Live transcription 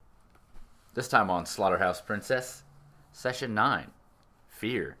This time on Slaughterhouse Princess, Session 9.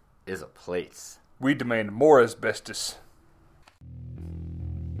 Fear is a place. We demand more asbestos.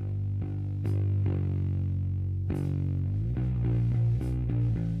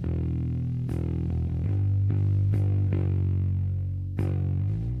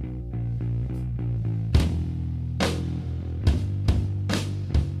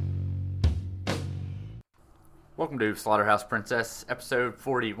 Welcome to Slaughterhouse Princess, episode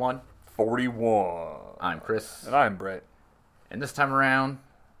 41. 41. I'm Chris. And I'm Brett. And this time around,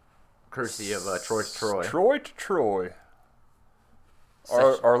 courtesy of Troy to Troy. Troy to Troy.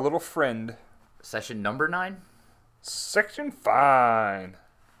 Our little friend. Session number 9? Section 5.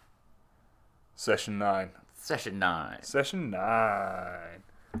 Session 9. Session 9. Session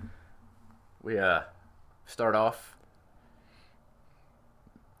 9. We start off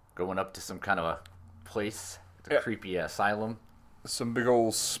going up to some kind of a place, a creepy asylum Some big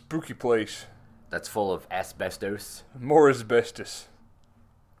old spooky place. that's full of asbestos. More asbestos.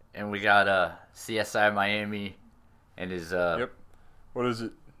 And we got CSI Miami and his Yep. What is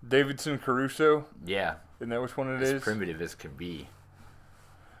it? Davidson Caruso? yeah, Isn't that which one it as is? primitive as can be.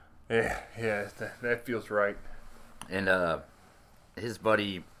 Yeah, that feels right. And his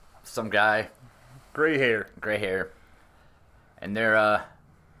buddy, some guy, Gray hair. gray hair, and they're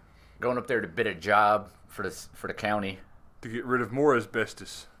going up there to bid a job for the county. To get rid of more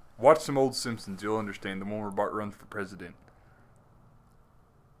asbestos. Watch some old Simpsons, you'll understand. The one where Bart runs for president.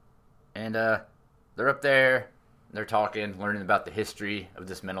 And they're up there, they're talking, learning about the history of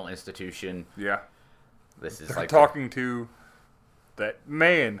this mental institution. Yeah. This is They're like talking to that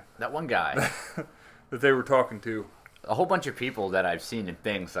man that one guy. that they were talking to. A whole bunch of people that I've seen in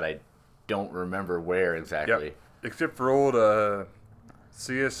things that I don't remember where exactly. Yep. Except for old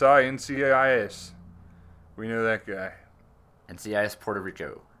CSI and CIS. We know that guy. And CIS Puerto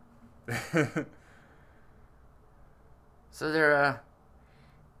Rico. So they're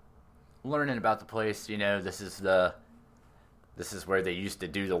learning about the place. You know, this is where they used to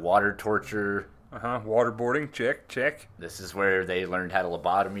do the water torture. Waterboarding, check. This is where they learned how to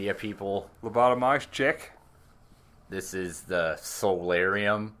lobotomy people. Lobotomize, check. This is the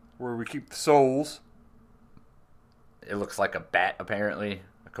solarium. Where we keep the souls. It looks like a bat, apparently,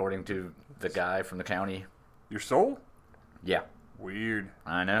 according to the guy from the county. Your soul? Yeah, Weird.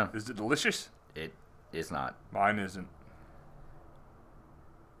 I know. Is it delicious? It is not. Mine isn't.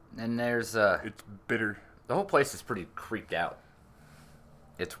 And there's It's bitter. the whole place is pretty creeped out.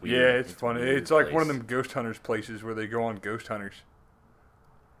 It's weird. Yeah, it's funny. a weird It's like one of place. them ghost hunters places where they go on ghost hunters.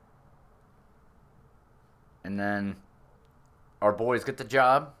 And then our boys get the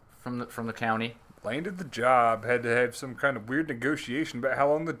job from the county. Landed the job, had to have some kind of weird negotiation about how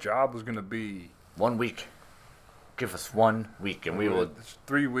long the job was going to be. 1 week. Give us 1 week, and we will. It's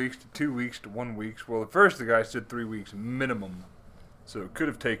 3 weeks to 2 weeks to 1 week. Well, at first the guy said 3 weeks minimum, so it could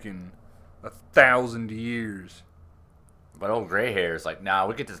have taken 1,000 years. But old gray hair is like, nah,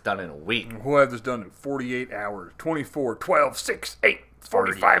 we get this done in a week. We'll have this done in 48 hours, 24, 12, 6, 8,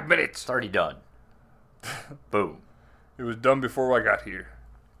 45 minutes. It's already done. Boom. It was done before I got here.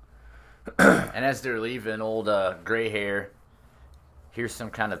 And as they're leaving, old gray hair hears some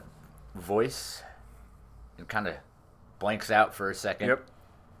kind of voice and kind of blanks out for a second. Yep.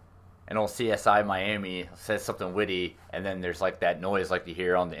 And old CSI Miami says something witty, and then there's like that noise like you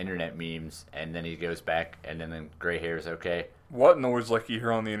hear on the internet memes, and then he goes back, and then gray hair is okay. What noise like you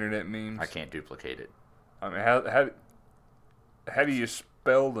hear on the internet memes? I can't duplicate it. I mean, how do you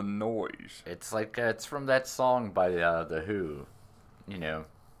spell the noise? It's like it's from that song by the Who, you know.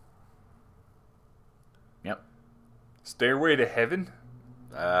 Yep. Stairway to Heaven?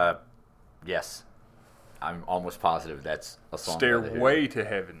 Yes. I'm almost positive that's a song. by The Who. Stairway to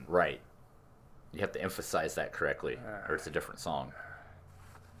Heaven. Right. You have to emphasize that correctly, or it's a different song.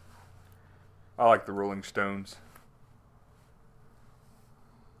 I like the Rolling Stones.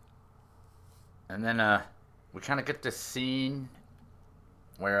 And then we kind of get this scene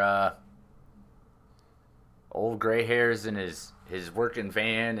where old gray hair's in his working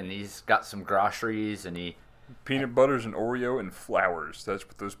van, and he's got some groceries, and he Peanut butters and Oreo and flowers. That's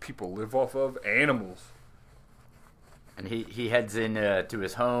what those people live off of. Animals. heads in to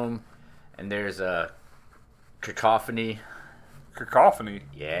his home, and there's a cacophony. Cacophony?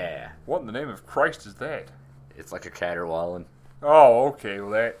 Yeah, What in the name of Christ is that? it's like a caterwauling. Oh, okay.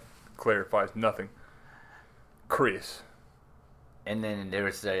 Well, that clarifies nothing. Chris. And then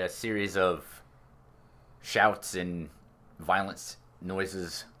there's a series of shouts and violence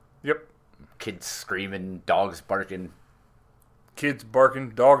noises. Yep. Kids screaming, dogs barking. Kids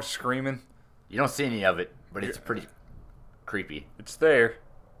barking, dogs screaming. You don't see any of it, but it's pretty creepy. It's there.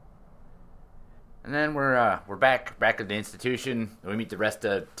 And then we're back at the institution. We meet the rest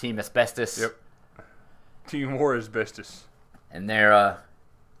of Team Asbestos. Yep. Team War Asbestos. And they're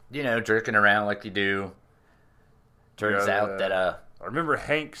jerking around like you do. Turns out that I remember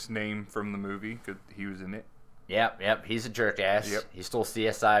Hank's name from the movie because he was in it. Yep, he's a jerk ass. Yep. He stole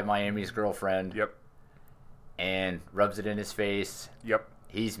CSI Miami's girlfriend. Yep. And rubs it in his face. Yep.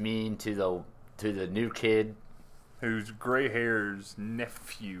 He's mean to the new kid. Who's Gray Hair's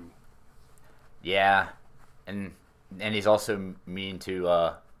nephew. Yeah. And he's also mean to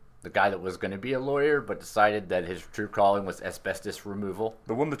the guy that was going to be a lawyer but decided that his true calling was asbestos removal.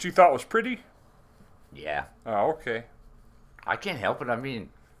 The one that you thought was pretty? Yeah. Oh, okay. I can't help it. I mean,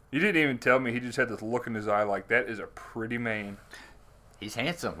 You didn't even tell me. He just had this look in his eye like, that is a pretty man. he's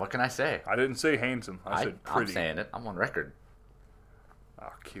handsome. What can I say? I didn't say handsome. I said pretty. I'm saying it. I'm on record.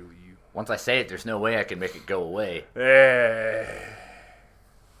 I'll kill you. Once I say it, there's no way I can make it go away.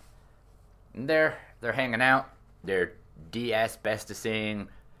 And they're hanging out. They're de-asbestosing.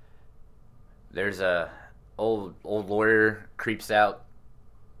 There's a old lawyer creeps out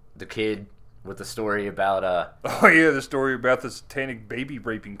the kid with a story about Oh yeah, the story about the satanic baby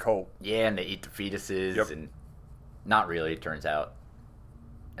raping cult. yeah, and they eat the fetuses. Yep. And not really, it turns out.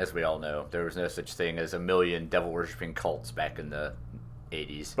 As we all know, there was no such thing as a million devil worshipping cults back in the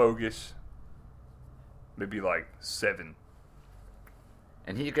 80s. Bogus. Maybe like 700.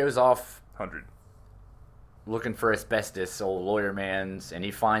 And he goes off looking for asbestos, old lawyer man's, and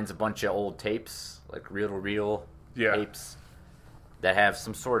he finds a bunch of old tapes, like reel-to-reel Yeah. tapes, that have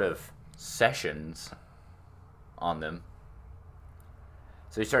some sort of sessions on them.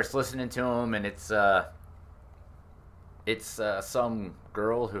 So he starts listening to them, and it's some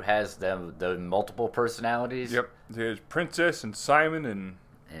girl who has the multiple personalities. Yep. There's Princess and Simon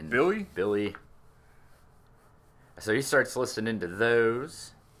and Billy. Billy. So he starts listening to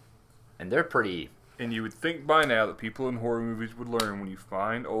those, and they're pretty. And you would think by now that people in horror movies would learn when you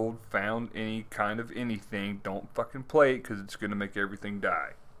find old, found any kind of anything, don't fucking play it because it's going to make everything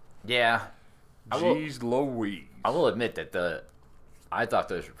die. Yeah. Jeez Louise. I will admit that I thought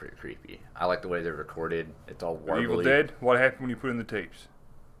those were pretty creepy. I like the way they're recorded. It's all warbly. Evil Dead, what happened when you put in the tapes?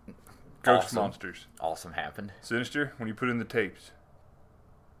 Ghost Awesome. monsters. Awesome happened. Sinister, when you put in the tapes.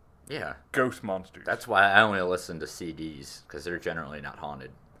 Yeah. Ghost monsters. That's why I only listen to CDs, because they're generally not haunted.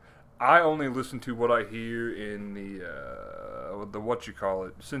 I only listen to what I hear in the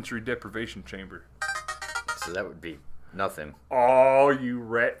sensory deprivation chamber. So that would be nothing. Oh, you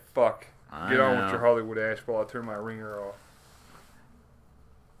rat fuck. Get on know. with your Hollywood ass while I turn my ringer off.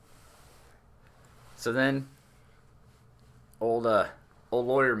 So then, old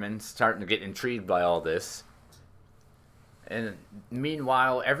lawyerman's starting to get intrigued by all this. And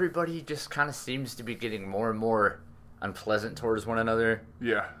meanwhile, everybody just kind of seems to be getting more and more unpleasant towards one another.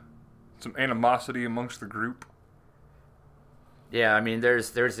 Yeah. Some animosity amongst the group. Yeah, I mean, there's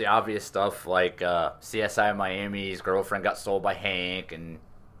the obvious stuff like CSI Miami's girlfriend got sold by Hank, and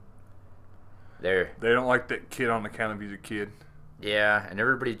They don't like that kid on account of he's a kid. yeah, and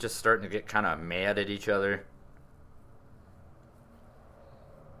everybody's just starting to get kind of mad at each other.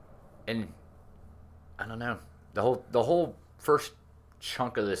 And I don't know, the whole first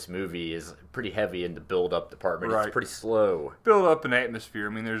chunk of this movie is pretty heavy in the build-up department. Right. It's pretty slow. Build up an atmosphere. I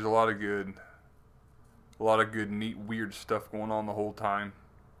mean, there's a lot of good, neat, weird stuff going on the whole time.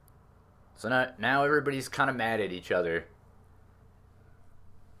 So now everybody's kind of mad at each other.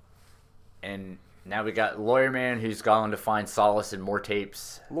 And now we got Lawyer Man who's gone to find solace in more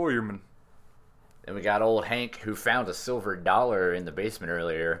tapes. Lawyerman. Then we got old Hank who found a silver dollar in the basement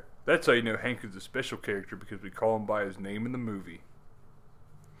earlier. That's how you know Hank is a special character, because we call him by his name in the movie.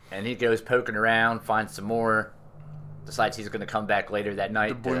 And he goes poking around, finds some more, decides he's going to come back later that night.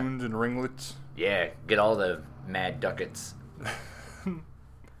 Doubloons and ringlets. Yeah, get all the mad ducats.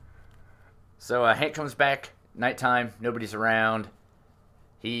 So Hank comes back, nighttime, nobody's around.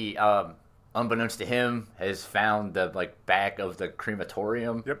 He, unbeknownst to him, has found the back of the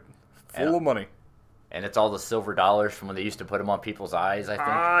crematorium. Yep. Full of money. And it's all the silver dollars from when they used to put them on people's eyes, I think.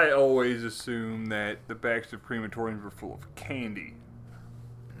 I always assumed that the backs of crematoriums were full of candy.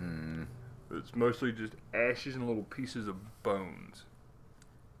 It's mostly just ashes and little pieces of bones.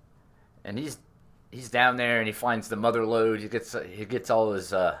 And he's down there and he finds the mother lode. He gets all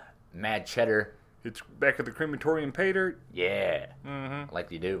his mad cheddar. It's back at the crematorium pay dirt. Yeah, like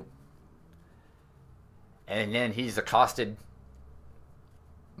you do. And then he's accosted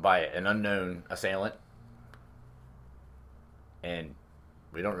by an unknown assailant. And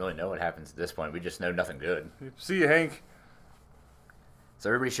we don't really know what happens at this point. We just know nothing good. See you, Hank. So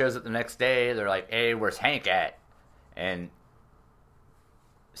everybody shows up the next day. They're like, hey, where's Hank at? And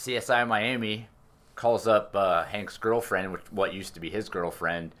CSI Miami calls up Hank's girlfriend, what used to be his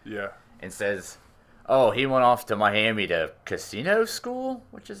girlfriend, Yeah. and says, "Oh, he went off to Miami to casino school,"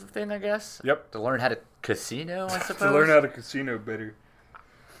 which is the thing, I guess. Yep. To learn how to casino, I suppose. To learn how to casino better.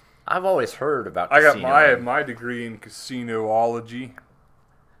 I've always heard about I casino. got my degree in casinoology.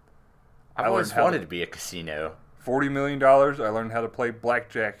 I've always wanted to be a casino. $40 million, I learned how to play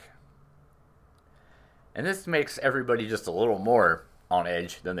blackjack. And this makes everybody just a little more on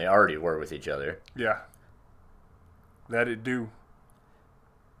edge than they already were with each other. Yeah. That it do.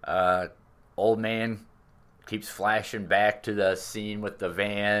 Old man keeps flashing back to the scene with the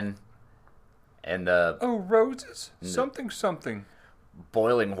van and the Oh, roses? Something.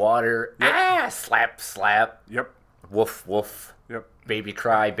 boiling water. Yep. Ah, slap, slap. Yep. Woof, woof. Yep. Baby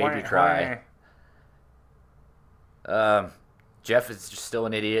cry, baby Wah, cry. wah. Jeff is just still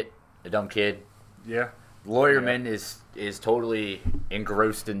an idiot, a dumb kid. Yeah. Lawyerman is totally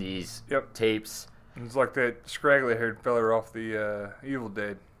engrossed in these Yep. tapes. It's like that scraggly-haired feller off the Evil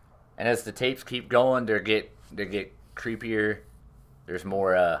Dead. And as the tapes keep going, they get creepier. There's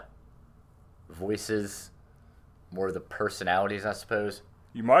more voices, more of the personalities, I suppose.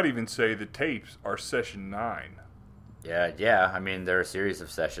 You might even say the tapes are session 9. Yeah. I mean, there are a series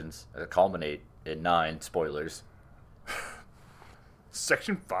of sessions that culminate in 9 spoilers.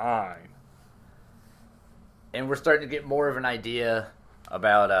 Section 5. And we're starting to get more of an idea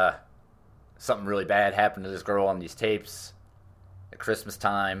about something really bad happened to this girl on these tapes at Christmas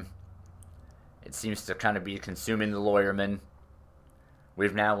time. It seems to kind of be consuming the lawyerman.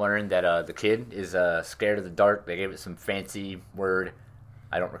 We've now learned that the kid is scared of the dark. They gave it some fancy word.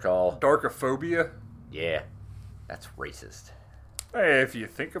 I don't recall. Darkophobia? Yeah, that's racist. Hey, if you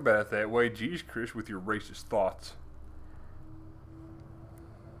think about it that way, geez, Chris, with your racist thoughts.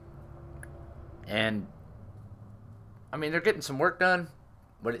 And, I mean, they're getting some work done,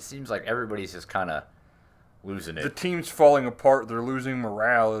 but it seems like everybody's just kind of losing it. The team's falling apart. They're losing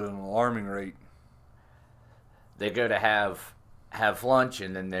morale at an alarming rate. They go to have lunch,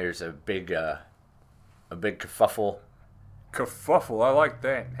 and then there's a big kerfuffle. Kerfuffle, I like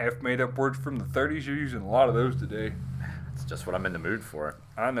that. Half made up words from the 30s. You're using a lot of those today. It's just what I'm in the mood for.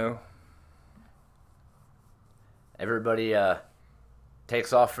 I know. Everybody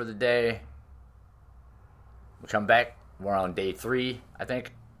takes off for the day. We come back. We're on day 3, I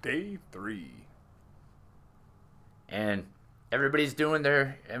think. Day 3. And everybody's doing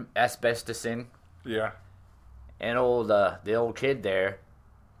their asbestosing. Yeah. And the old kid there,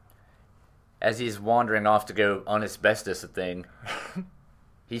 as he's wandering off to go unasbestos a thing,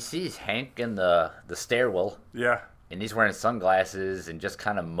 he sees Hank in the stairwell. Yeah. And he's wearing sunglasses and just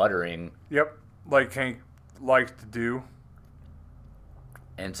kind of muttering. Yep. Like Hank likes to do.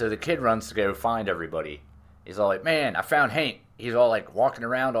 And so the kid runs to go find everybody. He's all like, "Man, I found Hank." He's all like walking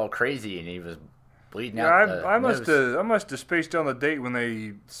around all crazy, and he was bleeding out the I nose. must have spaced on the date when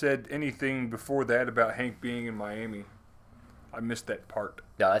they said anything before that about Hank being in Miami. I missed that part.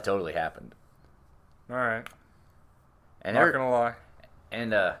 No, that totally happened. All right. And Not gonna lie.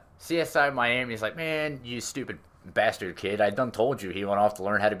 And CSI Miami's like, "Man, you stupid bastard kid! I done told you he went off to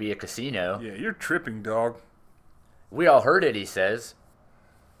learn how to be a casino." Yeah, you're tripping, dog. We all heard it, he says.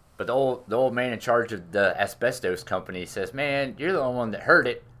 But the old man in charge of the asbestos company says, "Man, you're the only one that heard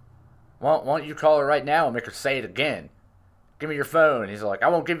it. Why don't you call her right now and make her say it again? Give me your phone." He's like, "I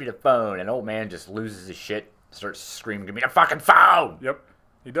won't give you the phone." And old man just loses his shit, starts screaming, "Give me the fucking phone!" Yep.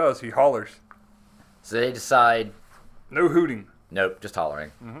 He does. He hollers. So they decide, No hooting. nope, just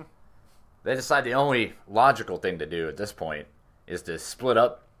hollering. Mm-hmm. They decide the only logical thing to do at this point is to split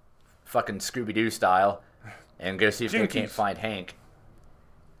up, fucking Scooby-Doo style, and go see if they can't find Hank.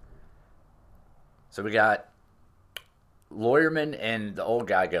 So we got Lawyerman and the old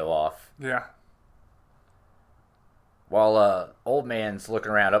guy go off. Yeah. While old man's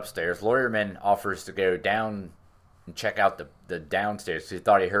looking around upstairs, Lawyerman offers to go down and check out the downstairs because he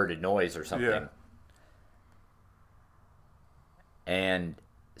thought he heard a noise or something. Yeah. And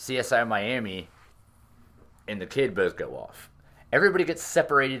CSI Miami and the kid both go off. Everybody gets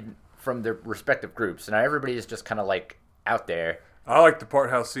separated from their respective groups, and now everybody is just kind of like out there. I like the part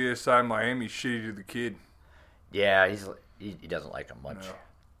how CSI Miami's shitty to the kid. Yeah, he doesn't like him much. No.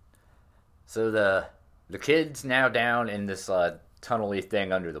 So the kid's now down in this tunnel-y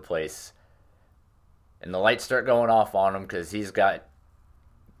thing under the place, and the lights start going off on him because he's got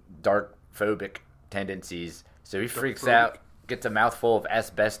dark phobic tendencies. So he freaks out, gets a mouthful of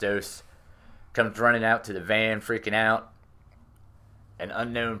asbestos, comes running out to the van, freaking out. An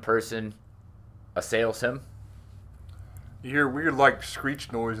unknown person assails him. You hear weird like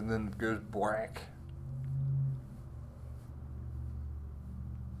screech noise and then it goes black.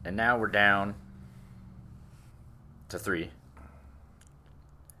 And now we're down to 3.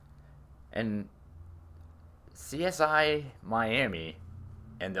 And CSI Miami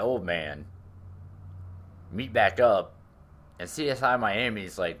and the old man meet back up, and CSI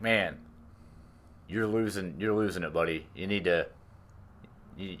Miami's like, man, you're losing it, buddy. You need to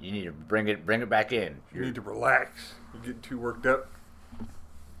bring it back in. You need to relax. You're getting too worked up.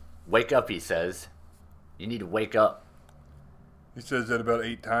 Wake up, he says. You need to wake up. He says that about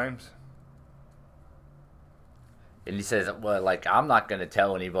 8 times. And he says, well, like, I'm not going to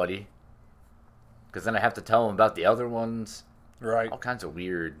tell anybody, because then I have to tell them about the other ones. Right. All kinds of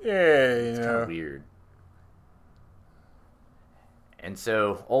weird. Yeah, It's kind of weird. And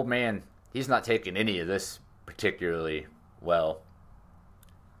so, old man, he's not taking any of this particularly well.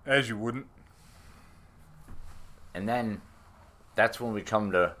 As you wouldn't. And then, that's when we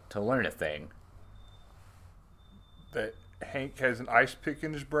come to learn a thing. That Hank has an ice pick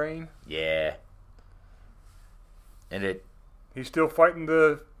in his brain. Yeah. And He's still fighting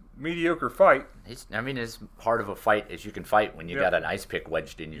the mediocre fight. it's as hard of a fight as you can fight when you got an ice pick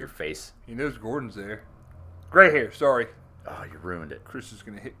wedged in your face. He knows Gordon's there. Gray hair, sorry. Oh, you ruined it. Chris is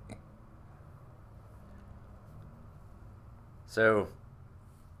going to hit me. So,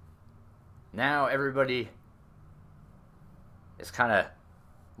 now everybody is kind of...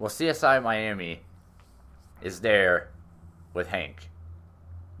 Well, CSI Miami is there with Hank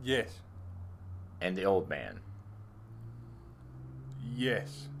Yes. and the old man.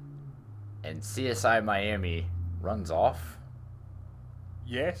 Yes. And CSI Miami runs off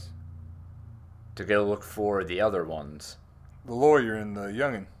Yes. to go look for the other ones. The lawyer and the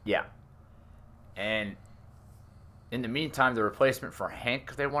youngin. Yeah. And in the meantime, the replacement for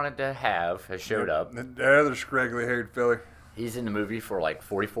Hank they wanted to have has showed up. The other scraggly-haired fella. He's in the movie for like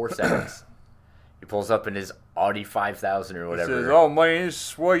 44 seconds. He pulls up in his Audi 5000 or He whatever. says, oh man, it's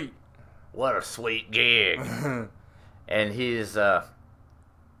sweet. What a sweet gig. And he's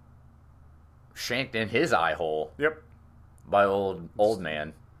shanked in his eye hole Yep. by old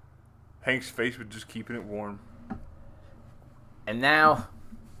man. Hank's face was just keeping it warm. And now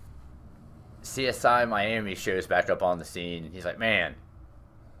CSI Miami shows back up on the scene. He's like, man,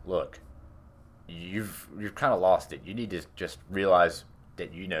 look, you've kind of lost it. You need to just realize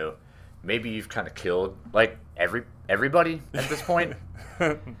that, maybe you've kind of killed like everybody at this point.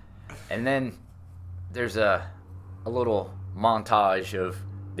 And then there's a little montage of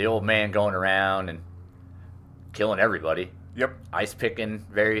the old man going around and killing everybody. Yep. Ice picking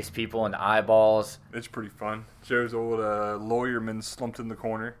various people in the eyeballs. It's pretty fun. Shows old lawyerman slumped in the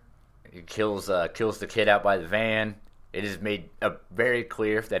corner. He kills the kid out by the van. It is made very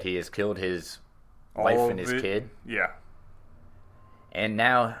clear that he has killed his wife and his kid. Yeah. And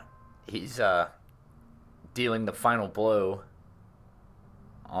now he's dealing the final blow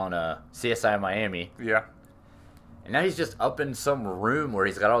on CSI Miami. Yeah. And now he's just up in some room where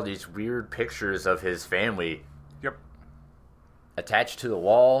he's got all these weird pictures of his family Yep. attached to the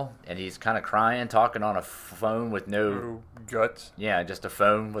wall, and he's kind of crying, talking on a phone with no... Guts. Yeah, just a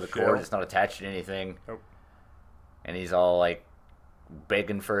phone with a Shell. cord that's not attached to anything. Nope. And he's all, like,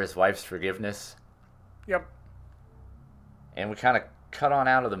 begging for his wife's forgiveness. Yep. And we kind of cut on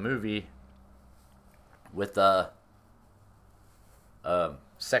out of the movie with a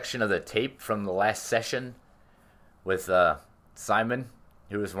section of the tape from the last session with Simon,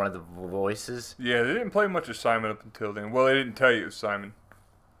 who was one of the voices. Yeah, they didn't play much of Simon up until then. Well, they didn't tell you it was Simon.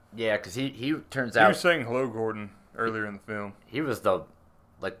 Yeah, because he turns He out was saying hello, Gordon, earlier in the film. he was the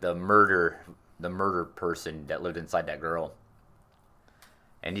murder person that lived inside that girl.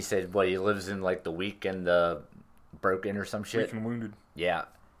 And he said, he lives in like the weak and the broken or some shit. Weak and wounded. Yeah.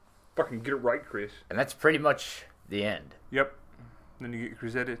 Fucking get it right, Chris. And that's pretty much the end Yep. Then you get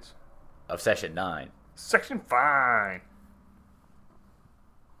Chris edits. of session 9. Section 5.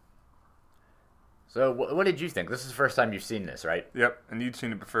 So what did you think? This is the first time you've seen this, right? Yep, and you'd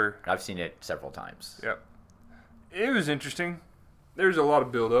seen it before. I've seen it several times. Yep. It was interesting. There's a lot of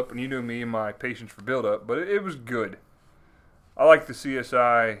build-up, and you know me and my patience for build-up, but it was good. I like the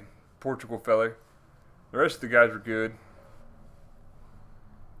CSI Portugal fella. The rest of the guys were good.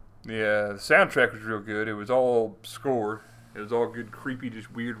 Yeah, the soundtrack was real good. It was all score. It was all good, creepy,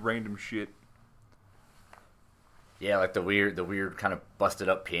 just weird, random shit. Yeah, like the weird kind of busted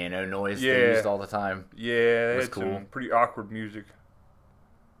up piano noise they Yeah. used all the time. Yeah, It it was had cool. some pretty awkward music.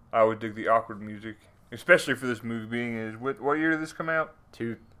 I would dig the awkward music, especially for this movie being as what year did this come out?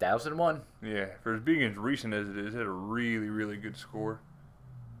 2001. Yeah, for as being as recent as it is, it had a really, really good score.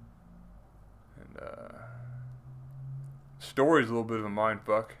 And story's a little bit of a mind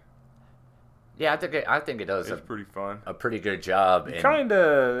fuck. Yeah, I think it does It's pretty fun. a pretty good job. They kind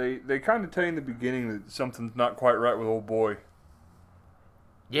of tell you in the beginning that something's not quite right with old boy.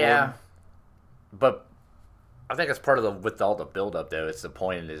 Yeah, but I think it's part of with all the build up though. It's the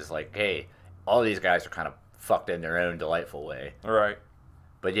point is like, hey, all these guys are kind of fucked in their own delightful way. All right.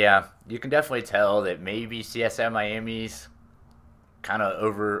 But yeah, you can definitely tell that maybe CSI Miami's kind of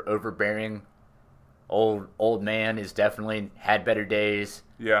overbearing. Old man is definitely had better days.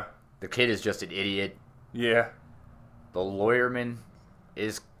 Yeah. The kid is just an idiot. Yeah. The lawyerman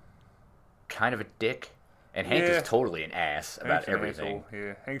is kind of a dick. And Hank is totally an ass about everything.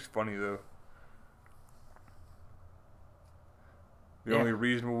 Yeah, Hank's funny though. The only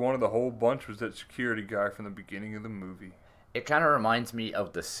reasonable one of the whole bunch was that security guy from the beginning of the movie. It kind of reminds me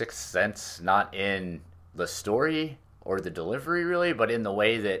of The Sixth Sense, not in the story or the delivery really, but in the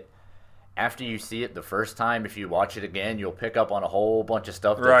way that after you see it the first time, if you watch it again, you'll pick up on a whole bunch of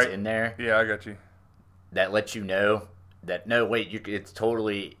stuff that's in there. Yeah, I got you. That lets you know that, no, wait, it's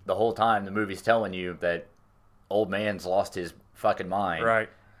totally, the whole time the movie's telling you that old man's lost his fucking mind. Right.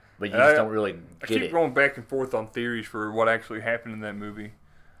 But you just don't really get it. I keep going back and forth on theories for what actually happened in that movie.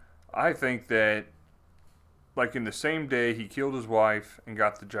 I think that, like, in the same day he killed his wife and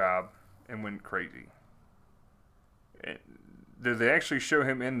got the job and went crazy. Did they actually show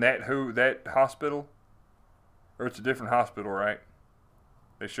him in that hospital? Or it's a different hospital, right?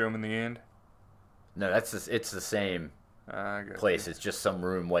 They show him in the end? No, it's the same place. It's just some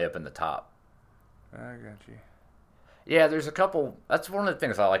room way up in the top. I got you. Yeah, there's a couple. That's one of the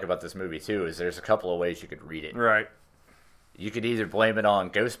things I like about this movie, too, is there's a couple of ways you could read it. Right. You could either blame it on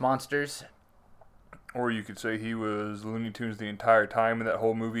ghost monsters. Or you could say he was Looney Tunes the entire time, and that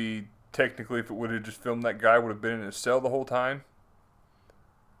whole movie, technically, if it would have just filmed that guy, would have been in his cell the whole time.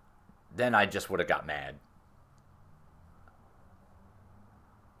 Then I just would have got mad.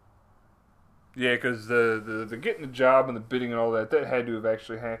 Yeah, because the getting the job and the bidding and all that had to have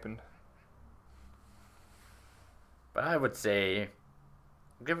actually happened. But I would say,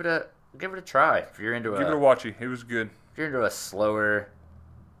 give it a try if you're into give it a watchy. It was good. If you're into a slower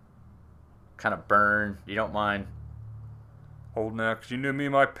kind of burn, you don't mind holding out, because you knew me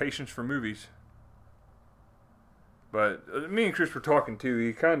and my patience for movies. But me and Chris were talking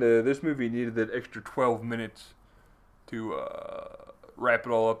too. This movie needed that extra 12 minutes to wrap it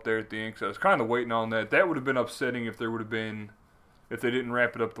all up there at the end. So I was kind of waiting on that. That would have been upsetting if they didn't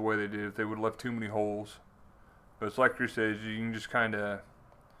wrap it up the way they did. If they would have left too many holes. But it's like Chris says, you can just kind of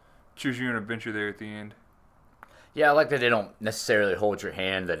choose your own adventure there at the end. Yeah, I like that they don't necessarily hold your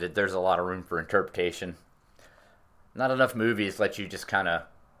hand, that there's a lot of room for interpretation. Not enough movies let you just kind of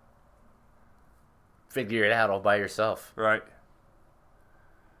figure it out all by yourself. Right.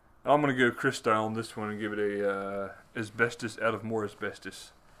 I'm going to go Chris style on this one and give it a asbestos out of more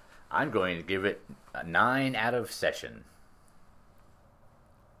asbestos. I'm going to give it a 9 out of session.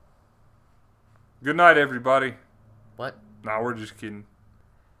 Good night, everybody. What? Nah, we're just kidding.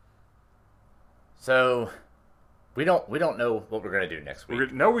 So, we don't know what we're going to do next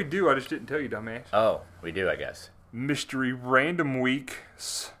week. No, we do. I just didn't tell you, dumbass. Oh, we do, I guess. Mystery Random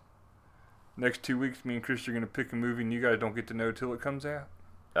Weeks. Next 2 weeks, me and Chris are going to pick a movie and you guys don't get to know till it comes out.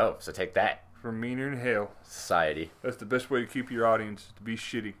 Oh, so take that. From Meaner than Hell. Society. That's the best way to keep your audience, to be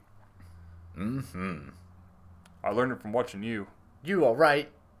shitty. Mm-hmm. I learned it from watching you. You all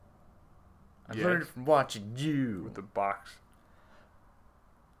right? I learned it from watching you. With the box.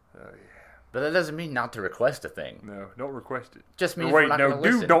 Oh, yeah. But that doesn't mean not to request a thing. No, don't request it. Just means we're not going to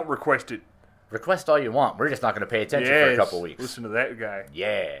listen. Don't request it. Request all you want. We're just not going to pay attention for a couple weeks. Listen to that guy.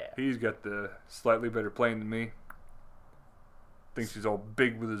 Yeah. He's got the slightly better playing than me. Thinks he's all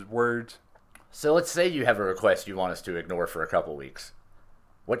big with his words. So let's say you have a request you want us to ignore for a couple weeks.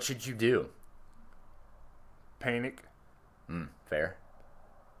 What should you do? Panic. Fair.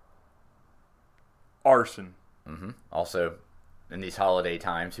 Arson. Mm-hmm. Also, in these holiday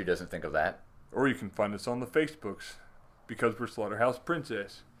times, who doesn't think of that? Or you can find us on the Facebooks, because we're Slaughterhouse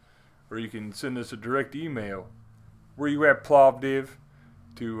Princess. Or you can send us a direct email. Where you at, Plovdiv?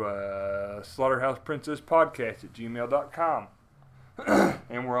 To slaughterhouseprincesspodcast@gmail.com.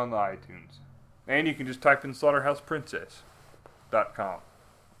 And we're on the iTunes. And you can just type in slaughterhouseprincess.com.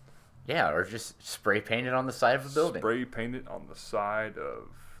 Yeah, or just spray paint it on the side of the building. Spray paint it on the side of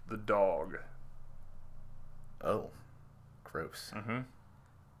the dog. Oh, gross. Mm-hmm.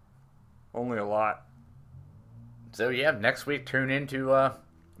 Only a lot. So yeah, next week tune into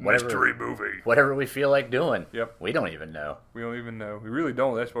mystery movie. Whatever we feel like doing. Yep. We don't even know. We don't even know. We really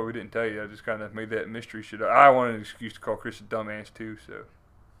don't. That's why we didn't tell you. I just kind of made that mystery shit up. I wanted an excuse to call Chris a dumbass too, so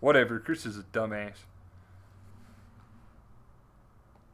whatever. Chris is a dumbass.